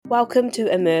Welcome to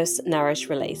Immerse, Nourish,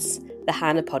 Release, the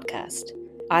Hana podcast.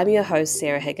 I'm your host,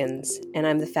 Sara Higgins, and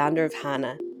I'm the founder of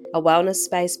Hana, a wellness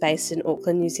space based in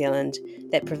Auckland, New Zealand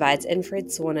that provides infrared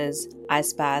saunas,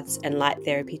 ice baths, and light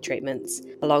therapy treatments,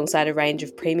 alongside a range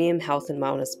of premium health and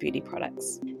wellness beauty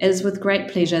products. It is with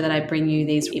great pleasure that I bring you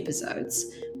these episodes,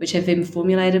 which have been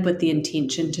formulated with the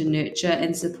intention to nurture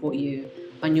and support you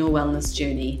on your wellness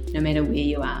journey, no matter where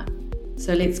you are.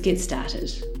 So let's get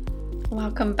started.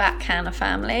 Welcome back, Hana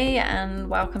family, and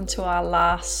welcome to our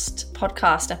last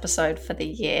podcast episode for the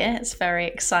year. It's very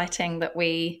exciting that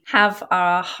we have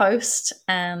our host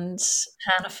and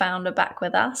Hana founder back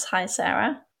with us. Hi,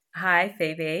 Sarah. Hi,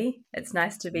 Phoebe. It's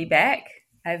nice to be back.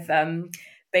 I've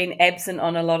been absent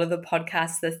on a lot of the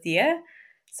podcasts this year,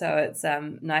 so it's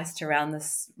nice to round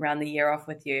the year off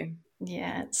with you.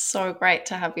 Yeah, it's so great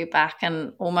to have you back,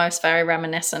 and almost very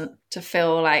reminiscent to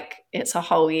feel like it's a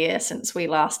whole year since we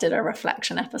last did a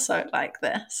reflection episode like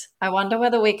this. I wonder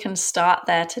whether we can start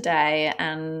there today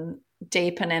and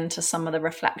deepen into some of the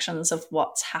reflections of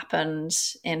what's happened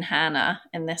in Hana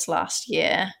in this last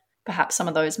year. Perhaps some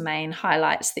of those main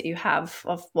highlights that you have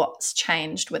of what's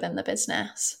changed within the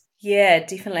business. Yeah,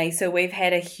 definitely. So we've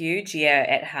had a huge year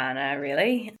at Hana,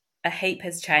 really. A heap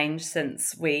has changed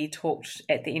since we talked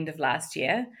at the end of last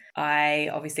year. I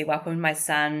obviously welcomed my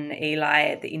son Eli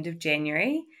at the end of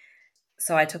January.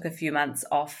 So I took a few months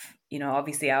off.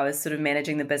 Obviously I was sort of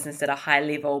managing the business at a high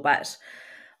level, but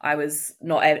I was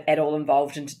not at all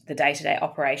involved in the day-to-day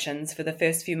operations for the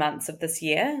first few months of this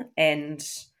year. And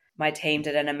my team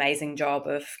did an amazing job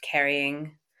of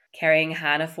carrying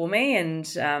Hana for me,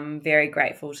 and I'm very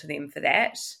grateful to them for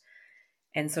that.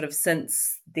 And sort of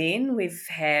since then, we've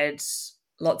had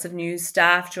lots of new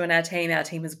staff join our team. Our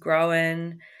team has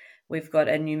grown. We've got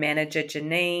a new manager,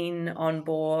 Janine, on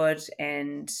board,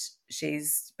 and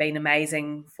she's been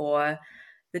amazing for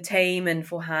the team and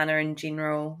for Hana in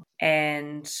general.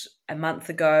 And a month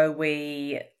ago,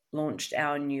 we launched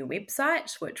our new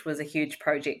website, which was a huge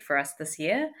project for us this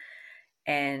year.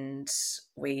 And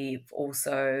we've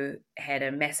also had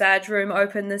a massage room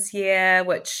open this year,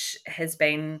 which has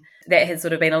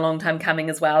sort of been a long time coming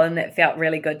as well. And it felt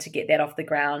really good to get that off the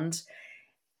ground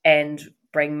and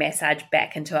bring massage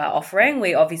back into our offering.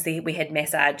 We had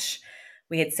massage.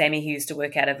 We had Sammy, who used to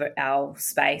work out of our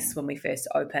space when we first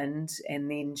opened, and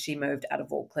then she moved out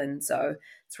of Auckland. So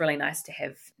it's really nice to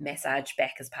have massage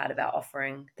back as part of our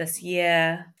offering this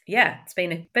year. Yeah, it's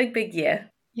been a big, big year.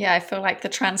 Yeah, I feel like the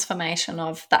transformation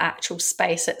of the actual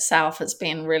space itself has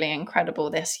been really incredible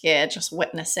this year, just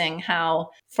witnessing how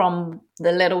from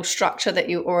the little structure that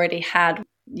you already had,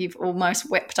 you've almost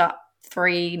whipped up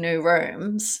 3 new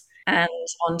rooms. And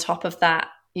on top of that,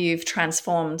 you've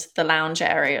transformed the lounge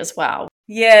area as well.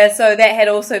 Yeah, so that had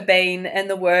also been in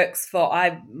the works for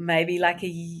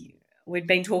we'd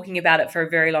been talking about it for a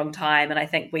very long time. And I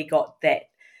think we got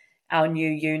our new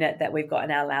unit that we've got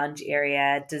in our lounge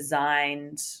area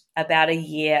designed about a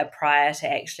year prior to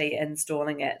actually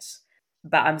installing it.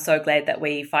 But I'm so glad that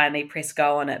we finally pressed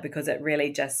go on it, because it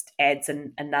really just adds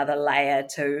another layer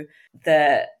to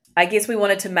I guess we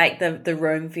wanted to make the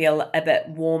room feel a bit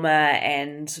warmer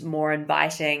and more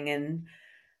inviting, and,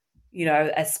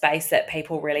 a space that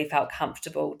people really felt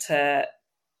comfortable to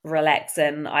relax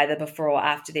in either before or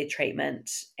after their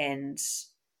treatment. And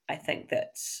I think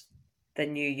that the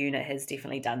new unit has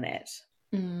definitely done that.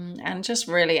 And just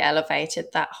really elevated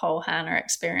that whole Hana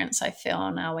experience. I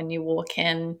feel now when you walk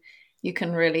in, you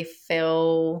can really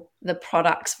feel the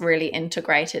products really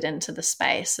integrated into the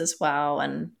space as well.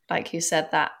 And like you said,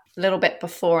 that little bit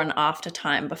before and after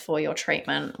time before your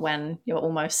treatment, when you're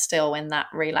almost still in that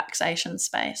relaxation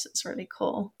space, it's really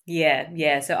cool.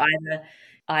 Yeah. So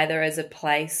either as a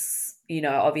place,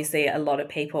 obviously a lot of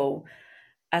people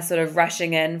are sort of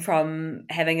rushing in from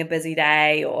having a busy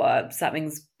day, or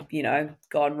something's,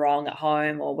 gone wrong at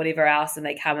home or whatever else, and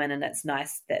they come in, and it's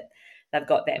nice that they've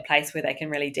got that place where they can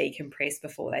really decompress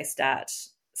before they start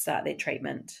their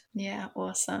treatment. Yeah,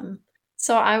 awesome.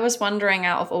 So I was wondering,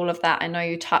 out of all of that, I know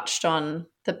you touched on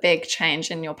the big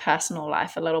change in your personal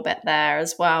life a little bit there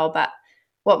as well, but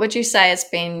what would you say has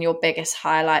been your biggest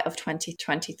highlight of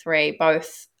 2023,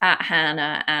 both at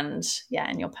Hana and,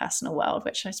 in your personal world,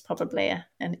 which is probably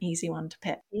an easy one to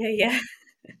pick? Yeah.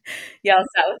 Yeah, I'll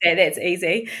start with that. That's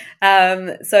easy.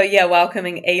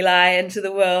 Welcoming Eli into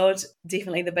the world,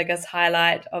 definitely the biggest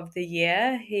highlight of the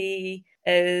year.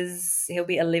 He'll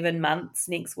be 11 months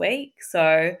next week.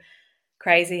 So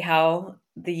crazy how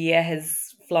the year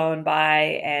has flown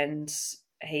by, and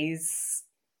he's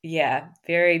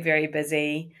very, very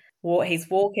busy. He's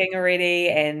walking already,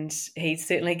 and he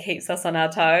certainly keeps us on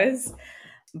our toes.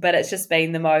 But it's just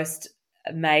been the most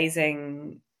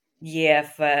amazing year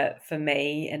for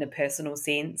me in a personal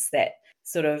sense, that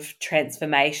sort of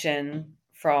transformation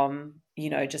from,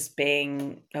 just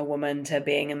being a woman to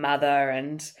being a mother.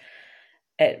 And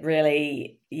it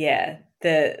really, how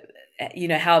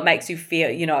it makes you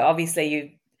feel,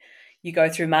 obviously you go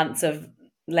through months of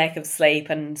lack of sleep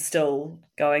and still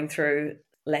going through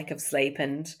lack of sleep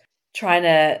and trying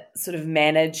to sort of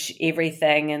manage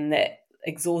everything and the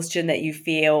exhaustion that you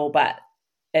feel. But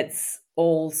it's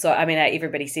also,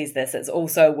 everybody says this, it's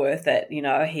also worth it.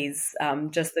 He's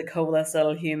just the coolest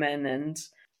little human. And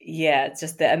it's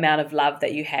just the amount of love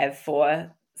that you have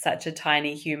for such a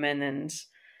tiny human. And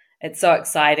it's so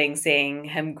exciting seeing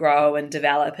him grow and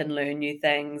develop and learn new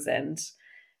things. And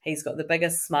he's got the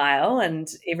biggest smile, and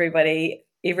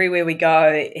everywhere we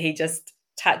go, he just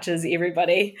touches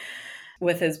everybody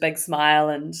with his big smile.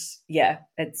 And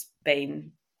it's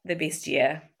been the best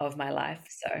year of my life.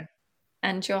 So.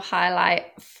 And your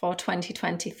highlight for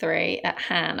 2023 at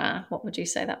Hana, what would you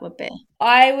say that would be?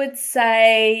 I would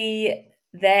say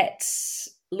that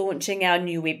launching our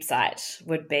new website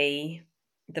would be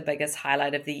the biggest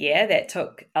highlight of the year. That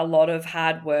took a lot of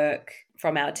hard work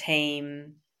from our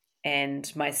team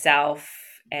and myself,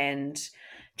 and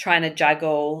trying to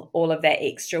juggle all of that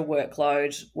extra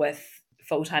workload with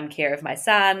full-time care of my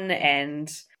son.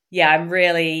 And I'm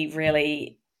really,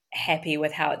 really happy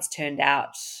with how it's turned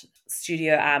out.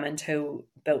 Studio Almond, who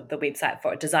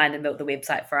designed and built the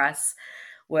website for us,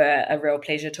 were a real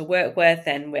pleasure to work with,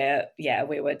 and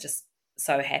we were just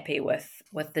so happy with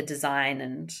the design.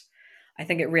 And I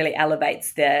think it really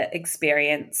elevates the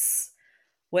experience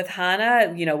with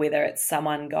Hana, whether it's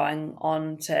someone going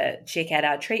on to check out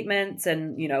our treatments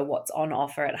and, what's on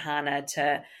offer at Hana,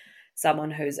 to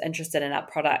someone who's interested in our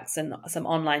products and some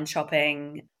online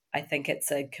shopping. I think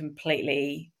it's a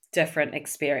completely different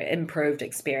improved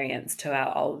experience to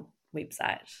our old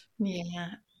website.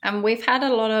 Yeah. And we've had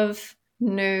a lot of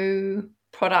new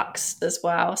products as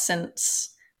well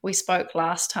since we spoke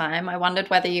last time. I wondered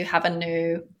whether you have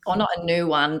not a new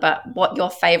one, but what your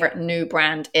favorite new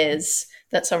brand is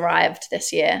that's arrived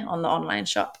this year on the online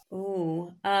shop.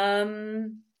 Ooh,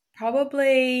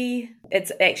 probably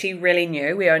it's actually really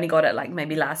new. We only got it like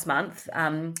maybe last month.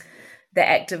 The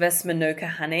Activist Manuka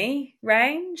honey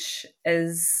range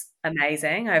is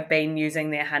amazing. I've been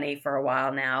using their honey for a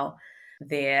while now.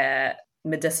 Their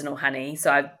medicinal honey,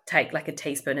 so I take like a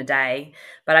teaspoon a day.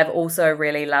 But I've also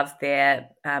really loved their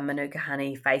Manuka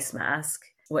honey face mask,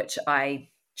 which I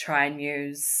try and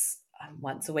use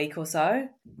once a week or so.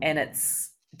 And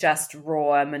it's just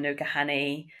raw Manuka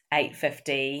honey,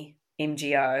 850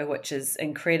 MGO, which is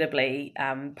incredibly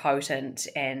potent.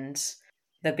 And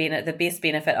the best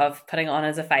benefit of putting it on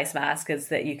as a face mask is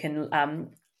that you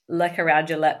can lick around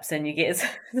your lips and you get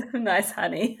some nice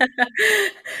honey.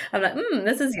 I'm like,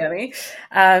 this is yummy.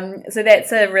 So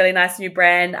that's a really nice new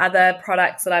brand. Other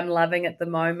products that I'm loving at the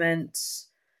moment,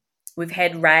 we've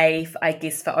had Rave, I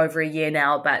guess, for over a year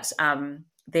now, but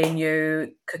their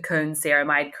new Cocoon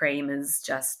Ceramide Cream is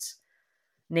just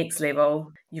next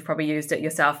level. You've probably used it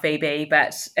yourself, Phoebe,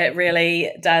 but it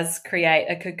really does create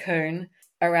a cocoon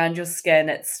around your skin.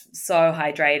 It's so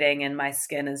hydrating, and my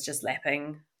skin is just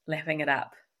lapping it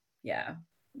up. Yeah,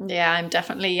 I'm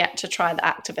definitely yet to try the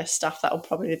Activist stuff. That will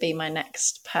probably be my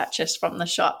next purchase from the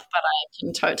shop, but I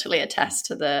can totally attest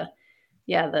to the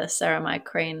ceramide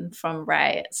cream from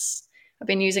Ray. I've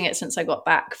been using it since I got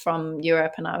back from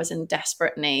Europe, and I was in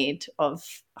desperate need of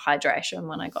hydration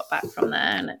when I got back from there.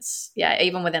 And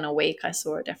even within a week, I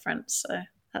saw a difference. So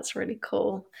that's really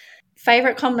cool.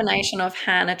 Favorite combination of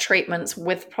Hana treatments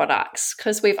with products?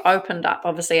 Because we've opened up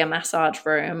obviously a massage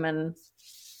room, and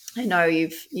I know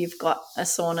you've got a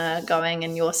sauna going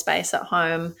in your space at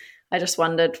home. I just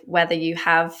wondered whether you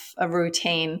have a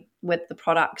routine with the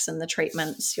products and the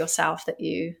treatments yourself that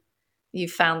you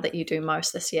found that you do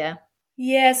most this year.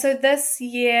 Yeah, so this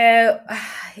year,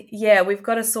 we've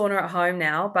got a sauna at home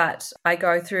now, but I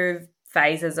go through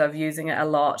phases of using it a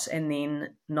lot and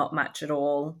then not much at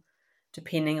all,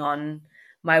 depending on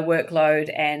my workload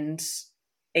and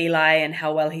Eli and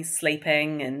how well he's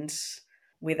sleeping and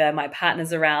whether my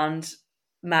partner's around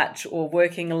much or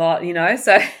working a lot,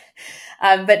 so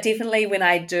but definitely when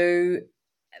I do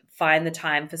find the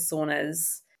time for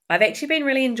saunas, I've actually been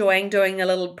really enjoying doing a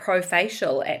little pro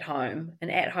facial at home, an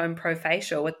at-home pro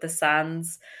facial with the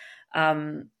Sun's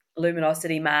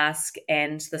luminosity mask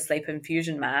and the sleep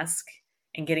infusion mask,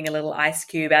 and getting a little ice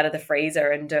cube out of the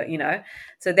freezer and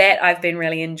so that I've been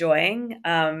really enjoying.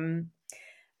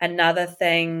 Another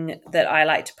thing that I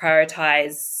like to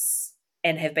prioritize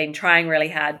and have been trying really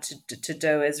hard to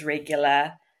do is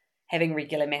having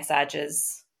regular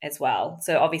massages as well.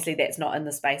 So obviously that's not in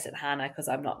the space at Hana because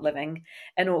I'm not living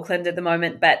in Auckland at the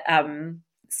moment, but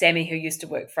Sammy, who used to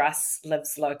work for us,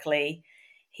 lives locally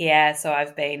here, so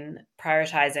I've been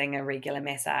prioritizing a regular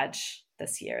massage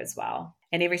this year as well.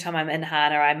 And every time I'm in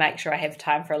Hana, I make sure I have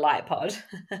time for a light pod.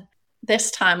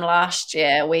 This time last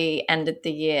year, we ended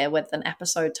the year with an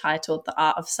episode titled The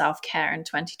Art of Self-Care in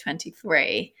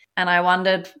 2023. And I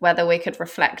wondered whether we could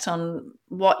reflect on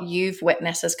what you've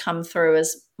witnessed has come through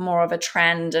as more of a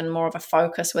trend and more of a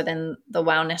focus within the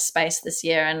wellness space this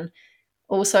year, and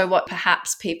also what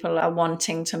perhaps people are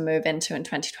wanting to move into in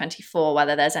 2024,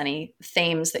 whether there's any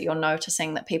themes that you're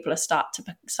noticing that people are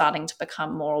starting to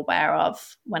become more aware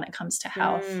of when it comes to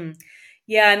health.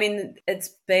 Yeah, I mean, it's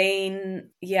been,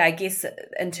 I guess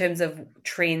in terms of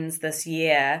trends this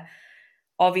year,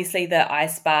 obviously the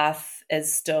ice bath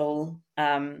is still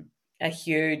a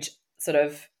huge sort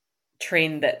of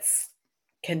trend that's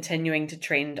continuing to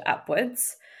trend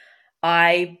upwards.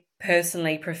 I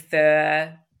personally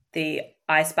prefer the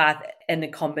ice bath in a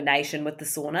combination with the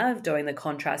sauna, doing the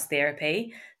contrast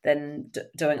therapy, than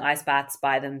doing ice baths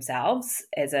by themselves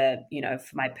as for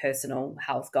my personal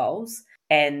health goals.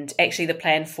 And actually the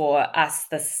plan for us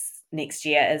this next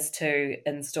year is to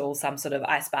install some sort of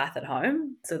ice bath at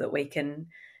home so that we can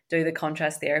do the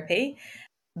contrast therapy.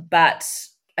 But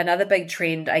another big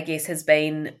trend, I guess, has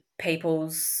been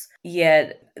people's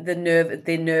their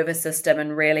nervous system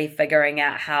and really figuring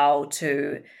out how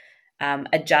to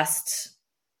adjust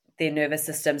their nervous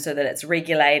system so that it's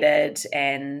regulated,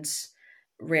 and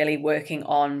really working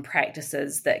on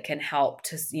practices that can help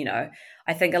to,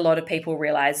 I think a lot of people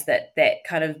realize that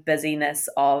kind of busyness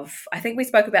of, I think we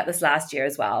spoke about this last year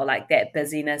as well, like that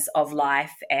busyness of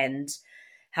life and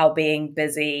how being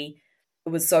busy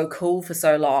was so cool for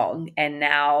so long, and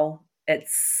now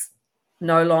it's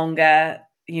no longer,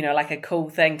 like a cool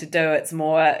thing to do. It's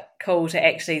more cool to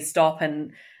actually stop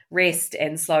and rest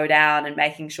and slow down, and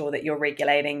making sure that you're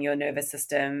regulating your nervous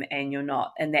system and you're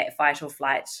not in that fight or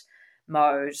flight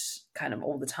mode kind of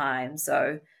all the time.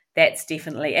 So that's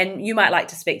definitely, and you might like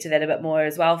to speak to that a bit more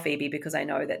as well, Phoebe, because I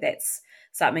know that that's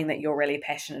something that you're really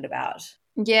passionate about.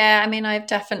 Yeah, I mean, I've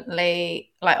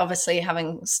definitely, obviously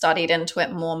having studied into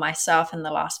it more myself in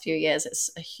the last few years, it's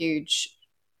a huge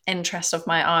interest of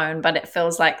my own, but it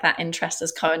feels like that interest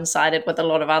has coincided with a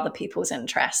lot of other people's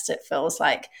interests. It feels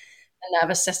like the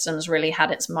nervous system's really had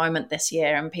its moment this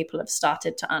year, and people have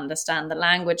started to understand the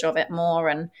language of it more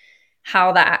and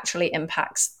how that actually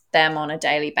impacts them on a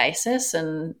daily basis.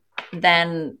 And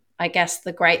then I guess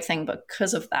the great thing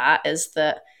because of that is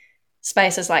that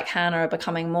spaces like Hana are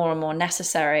becoming more and more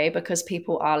necessary, because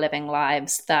people are living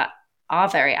lives that are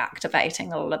very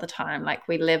activating a lot of the time. Like,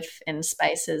 we live in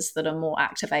spaces that are more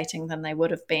activating than they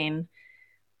would have been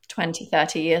 20,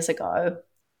 30 years ago.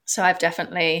 So I've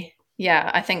definitely,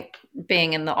 I think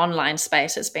being in the online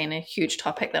space has been a huge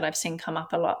topic that I've seen come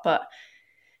up a lot, but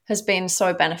has been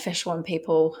so beneficial in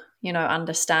people,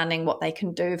 understanding what they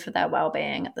can do for their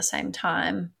well-being at the same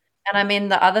time. And I mean,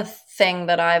 the other thing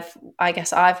that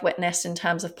I've witnessed in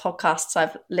terms of podcasts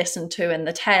I've listened to in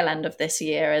the tail end of this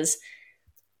year is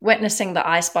witnessing the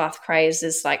ice bath craze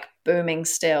is like booming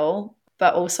still,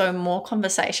 but also more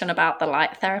conversation about the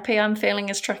light therapy I'm feeling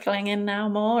is trickling in now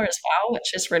more as well,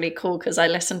 which is really cool, because I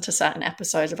listen to certain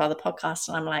episodes of other podcasts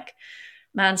and I'm like,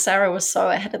 man, Sarah was so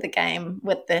ahead of the game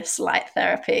with this light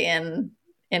therapy in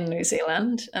New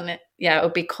Zealand. And it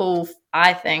would be cool,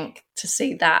 I think, to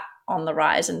see that on the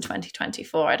rise in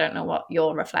 2024. I don't know what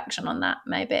your reflection on that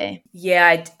may be.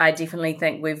 Yeah, I definitely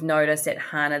think we've noticed at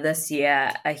Hana this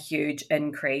year a huge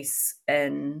increase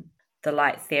in the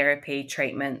light therapy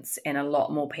treatments, and a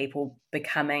lot more people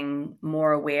becoming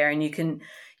more aware. And you can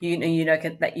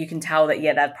tell that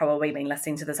they've probably been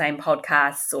listening to the same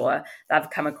podcasts, or they've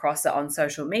come across it on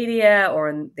social media or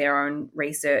in their own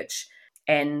research.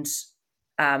 And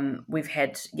we've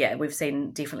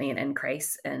seen definitely an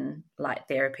increase in light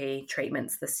therapy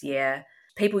treatments this year.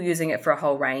 People using it for a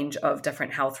whole range of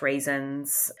different health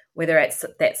reasons, whether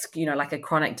that's like a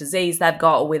chronic disease they've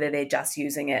got, or whether they're just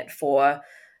using it for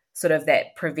sort of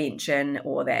that prevention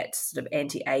or that sort of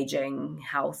anti-aging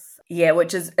health. Yeah,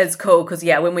 which is cool, because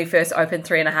when we first opened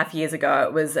 3.5 years ago,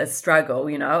 it was a struggle,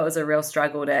 it was a real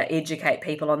struggle to educate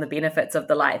people on the benefits of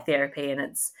the light therapy, and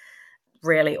it's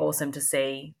really awesome to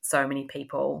see so many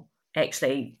people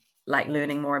actually like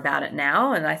learning more about it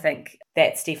now. And I think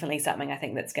that's definitely something I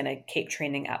think that's going to keep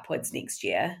trending upwards next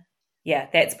year. Yeah,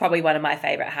 that's probably one of my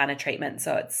favorite Hana treatments.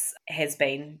 So has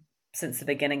been since the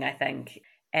beginning, I think.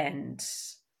 And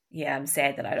I'm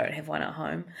sad that I don't have one at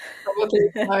home. Probably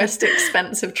the most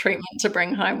expensive treatment to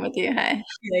bring home with you, hey?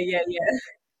 Yeah.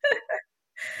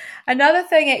 Another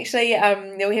thing actually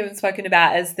that we haven't spoken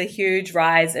about is the huge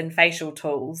rise in facial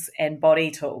tools and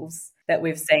body tools that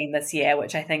we've seen this year,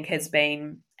 which I think has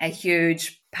been a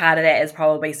huge part of that is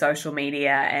probably social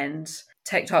media and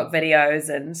TikTok videos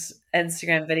and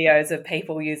Instagram videos of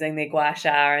people using their gua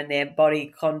sha and their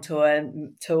body contour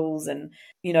tools and,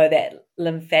 that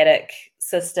lymphatic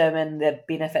system and the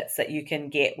benefits that you can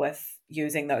get with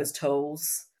using those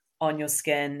tools on your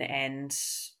skin and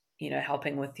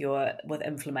helping with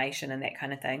inflammation and that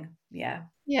kind of thing. Yeah.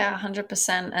 Yeah,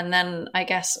 100%. And then I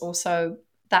guess also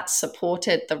that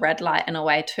supported the red light in a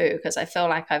way too, because I feel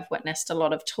like I've witnessed a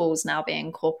lot of tools now being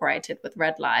incorporated with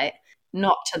red light,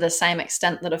 not to the same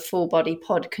extent that a full body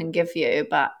pod can give you,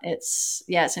 but it's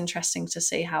interesting to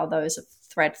see how those have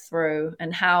thread through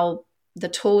and how the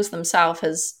tools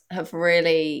themselves have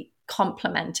really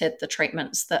complemented the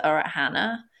treatments that are at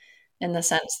Hana, in the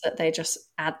sense that they just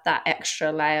add that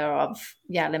extra layer of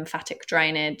lymphatic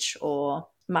drainage or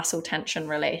muscle tension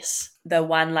release. The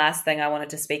one last thing I wanted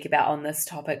to speak about on this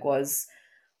topic was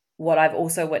what I've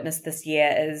also witnessed this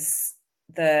year is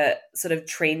the sort of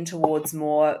trend towards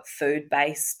more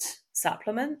food-based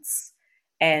supplements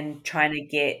and trying to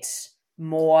get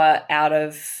more out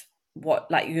of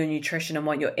what, like, your nutrition and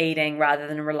what you're eating rather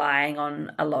than relying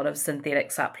on a lot of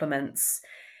synthetic supplements.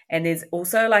 And there's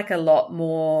also like a lot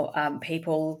more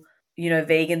people,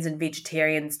 vegans and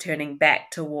vegetarians turning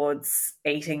back towards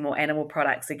eating more animal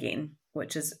products again,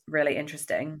 which is really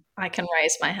interesting. I can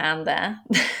raise my hand there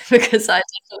because I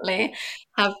definitely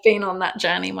have been on that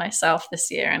journey myself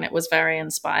this year, and it was very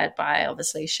inspired by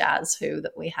obviously Shaz,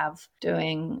 that we have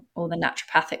doing all the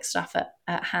naturopathic stuff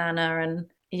at Hana. And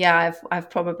yeah, I've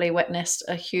probably witnessed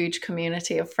a huge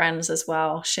community of friends as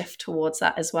well shift towards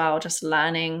that as well, just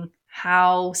learning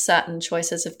how certain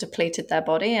choices have depleted their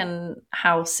body and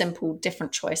how simple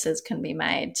different choices can be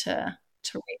made to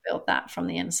rebuild that from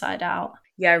the inside out.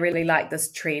 Yeah, I really like this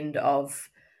trend of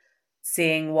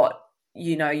seeing what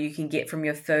you can get from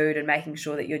your food and making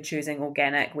sure that you're choosing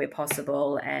organic where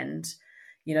possible and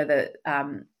the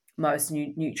most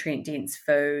nutrient dense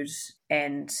food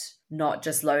and not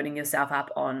just loading yourself up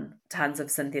on tons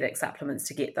of synthetic supplements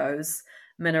to get those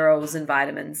minerals and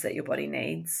vitamins that your body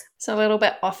needs. It's a little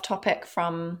bit off topic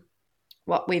from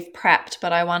what we've prepped,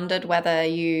 but I wondered whether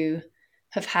you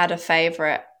have had a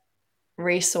favorite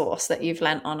resource that you've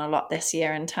lent on a lot this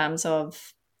year in terms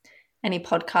of any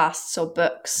podcasts or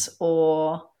books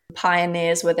or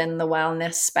pioneers within the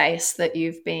wellness space that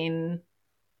you've been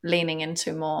leaning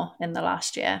into more in the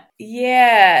last year.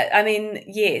 Yeah, I mean,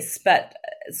 yes, but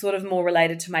sort of more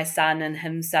related to my son and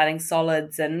him starting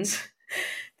solids and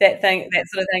that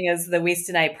sort of thing is the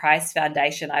Weston A. Price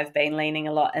Foundation. I've been leaning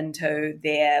a lot into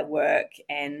their work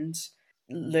and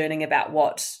learning about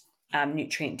what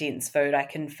nutrient-dense food I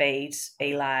can feed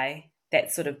Eli.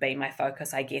 That's sort of been my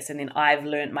focus, I guess. And then I've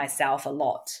learned myself a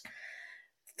lot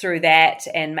through that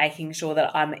and making sure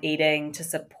that I'm eating to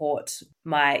support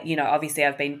my, obviously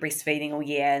I've been breastfeeding all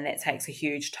year and that takes a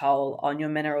huge toll on your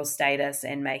mineral status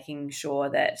and making sure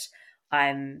that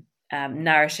I'm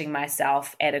nourishing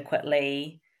myself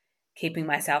adequately, keeping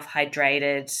myself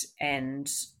hydrated and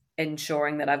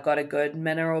ensuring that I've got a good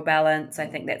mineral balance. I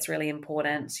think that's really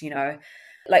important.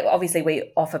 Like obviously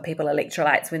we offer people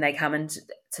electrolytes when they come into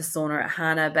sauna at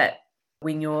Hana, but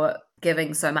when you're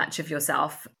giving so much of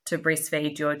yourself to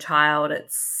breastfeed your child,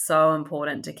 it's so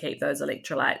important to keep those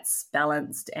electrolytes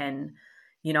balanced. And,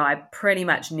 I pretty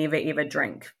much never ever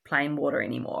drink plain water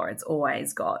anymore. It's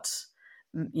always got,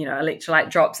 electrolyte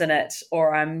drops in it,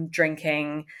 or I'm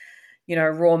drinking,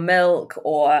 raw milk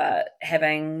or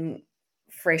having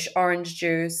fresh orange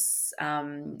juice,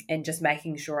 and just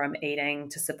making sure I'm eating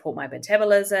to support my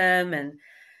metabolism and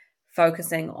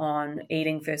focusing on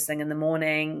eating first thing in the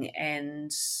morning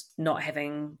and not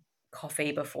having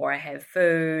coffee before I have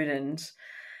food and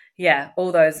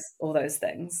all those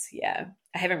things. Yeah.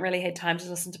 I haven't really had time to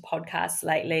listen to podcasts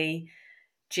lately.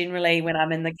 Generally, when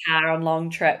I'm in the car on long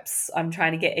trips, I'm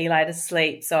trying to get Eli to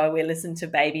sleep, so we listen to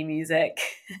baby music.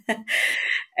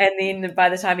 And then by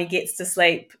the time he gets to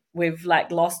sleep, we've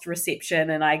lost reception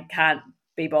and I can't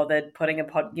be bothered putting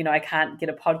I can't get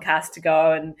a podcast to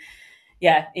go. And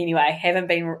anyway, haven't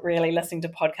been really listening to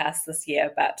podcasts this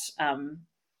year, but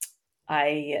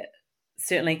I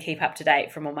certainly keep up to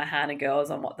date from all my Hana girls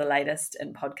on what the latest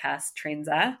in podcast trends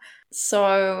are.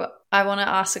 So I want to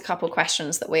ask a couple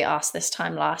questions that we asked this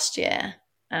time last year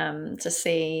to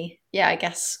see, I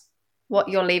guess, what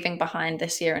you're leaving behind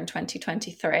this year in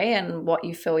 2023 and what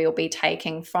you feel you'll be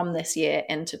taking from this year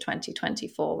into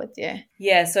 2024 with you.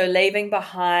 Yeah, so leaving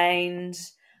behind,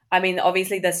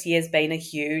 obviously this year's been a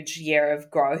huge year of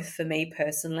growth for me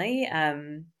personally.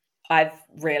 I've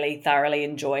really thoroughly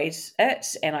enjoyed it,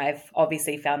 and I've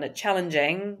obviously found it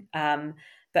challenging.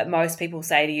 But most people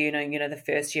say to you, the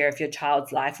first year of your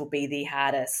child's life will be the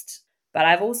hardest. But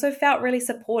I've also felt really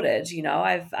supported.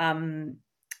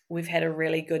 We've had a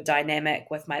really good dynamic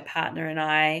with my partner and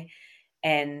I.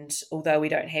 And although we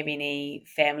don't have any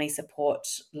family support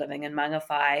living in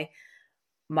Mangawhai,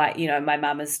 my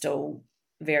mum is still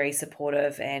very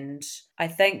supportive. And I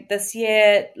think this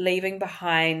year, leaving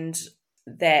behind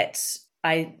that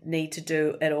I need to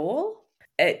do it all,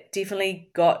 it definitely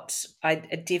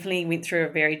went through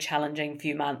a very challenging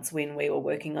few months when we were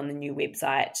working on the new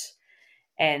website,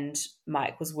 and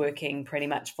Mike was working pretty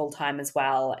much full time as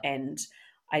well. And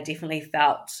I definitely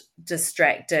felt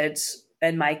distracted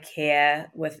in my care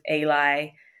with Eli,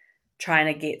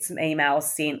 trying to get some emails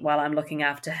sent while I'm looking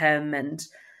after him. And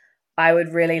I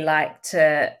would really like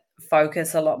to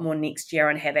focus a lot more next year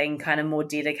on having kind of more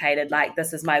dedicated, like,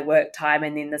 this is my work time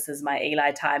and then this is my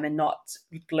Eli time, and not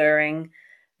blurring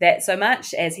that so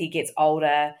much. As he gets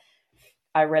older,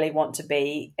 I really want to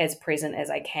be as present as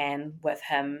I can with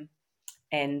him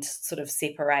and sort of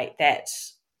separate that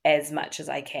as much as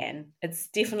I can. It's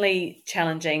definitely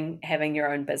challenging having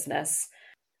your own business.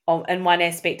 In one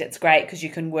aspect, it's great because you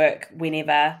can work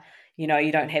whenever, you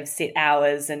don't have set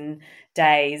hours and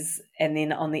days. And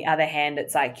then on the other hand,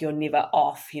 it's like you're never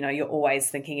off, you're always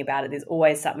thinking about it. There's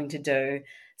always something to do,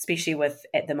 especially with,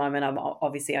 at the moment, I'm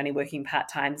obviously only working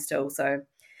part-time still. So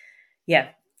yeah,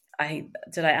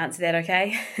 did I answer that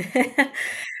okay?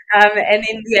 And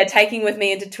then, taking with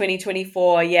me into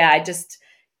 2024, I just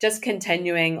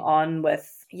continuing on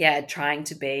with, trying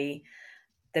to be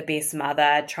the best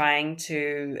mother, trying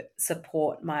to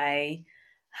support my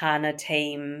Hana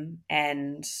team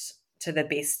and to the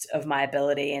best of my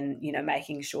ability, and,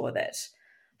 making sure that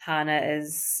Hana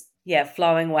is,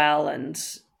 flowing well. And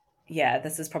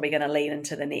this is probably going to lead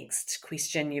into the next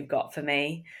question you've got for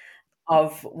me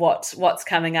of what's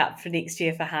coming up for next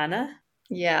year for Hana.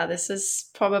 Yeah, this is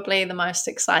probably the most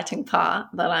exciting part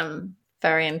that I'm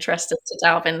very interested to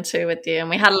delve into with you. And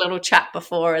we had a little chat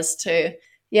before as to,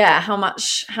 how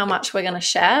much we're going to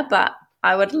share, but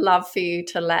I would love for you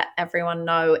to let everyone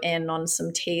know in on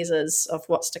some teasers of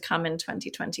what's to come in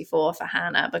 2024 for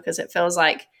Hana, because it feels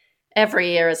like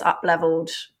every year is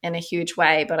up-leveled in a huge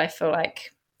way, but I feel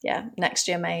like, next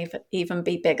year may even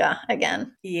be bigger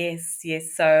again. Yes.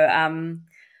 So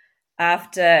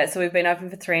we've been open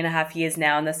for 3.5 years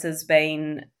now, and this has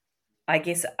been, I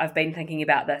guess I've been thinking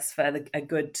about this for a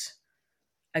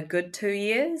good 2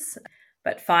 years,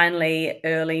 but finally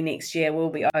early next year we'll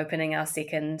be opening our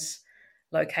second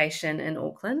location in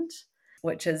Auckland,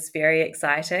 which is very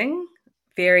exciting,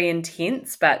 very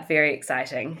intense, but very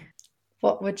exciting.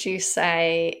 What would you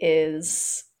say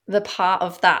is the part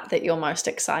of that you're most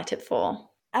excited for?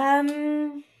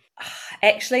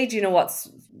 Actually, do you know what's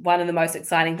one of the most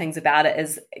exciting things about it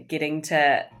is getting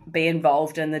to be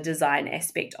involved in the design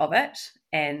aspect of it.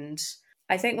 And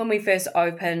I think when we first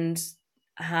opened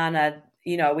Hana,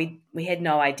 we had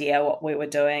no idea what we were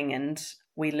doing, and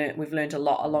we've learned a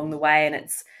lot along the way, and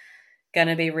it's going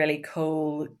to be really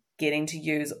cool getting to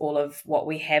use all of what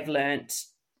we have learnt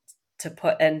to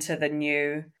put into the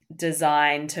new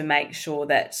design to make sure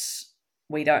that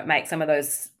we don't make some of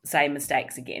those same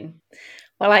mistakes again.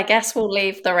 Well, I guess we'll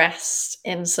leave the rest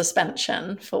in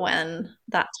suspension for when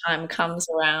that time comes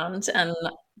around. And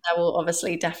there will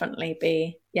obviously definitely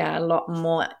be, a lot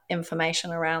more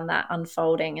information around that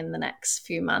unfolding in the next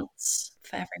few months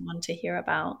for everyone to hear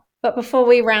about. But before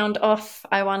we round off,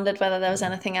 I wondered whether there was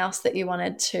anything else that you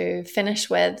wanted to finish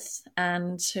with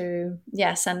and to,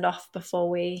 send off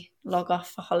before we log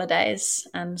off for holidays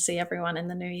and see everyone in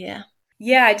the new year.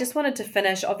 Yeah, I just wanted to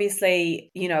finish.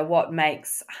 Obviously, what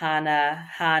makes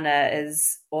Hana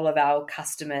is all of our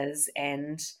customers,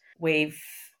 and we've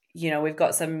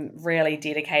got some really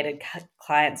dedicated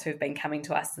clients who've been coming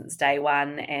to us since day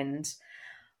one. And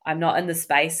I'm not in the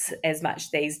space as much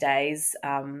these days,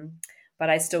 but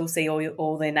I still see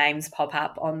all their names pop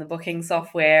up on the booking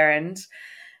software, and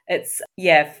it's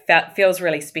feels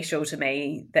really special to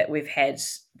me that we've had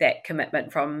that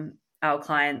commitment from our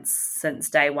clients since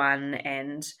day one,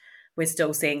 and we're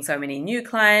still seeing so many new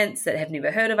clients that have never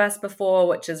heard of us before,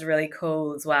 which is really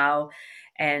cool as well.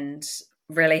 And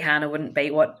really, Hana wouldn't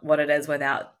be what it is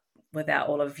without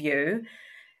all of you.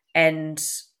 And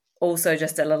also,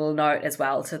 just a little note as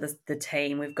well to the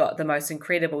team. We've got the most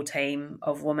incredible team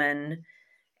of women,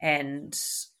 and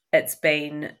it's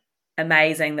been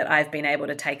amazing that I've been able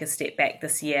to take a step back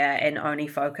this year and only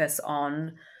focus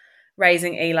on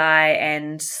raising Eli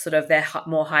and sort of their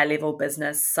more high-level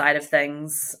business side of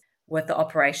things, with the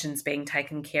operations being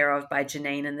taken care of by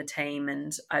Janine and the team.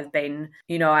 And I've been,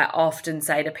 I often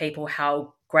say to people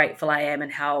how grateful I am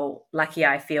and how lucky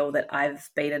I feel that I've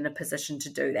been in a position to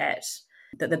do that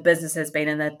the business has been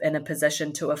in a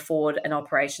position to afford an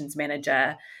operations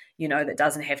manager, that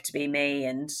doesn't have to be me.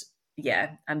 And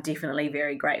yeah, I'm definitely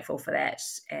very grateful for that.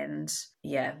 And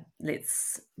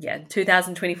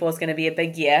 2024 is going to be a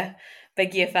big year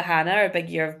for Hana, a big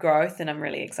year of growth, and I'm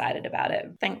really excited about it.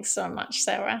 Thanks so much,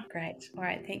 Sarah. Great. All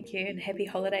right, thank you, and happy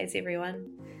holidays, everyone.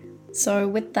 So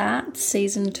with that,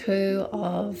 season 2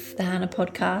 of the Hana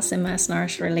podcast, Immerse,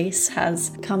 Nourish, Release,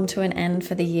 has come to an end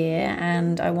for the year,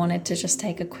 and I wanted to just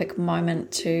take a quick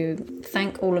moment to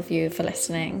thank all of you for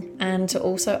listening, and to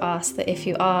also ask that if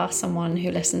you are someone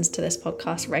who listens to this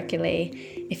podcast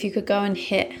regularly, if you could go and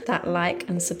hit that like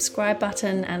and subscribe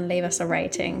button and leave us a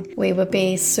rating. We would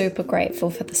be super grateful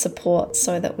for the support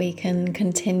so that we can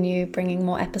continue bringing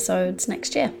more episodes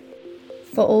next year.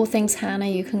 For all things Hana,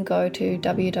 you can go to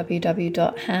www.hana.nz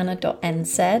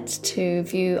to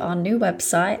view our new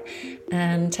website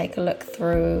and take a look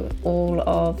through all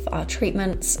of our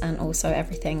treatments and also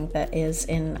everything that is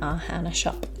in our Hana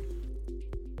shop.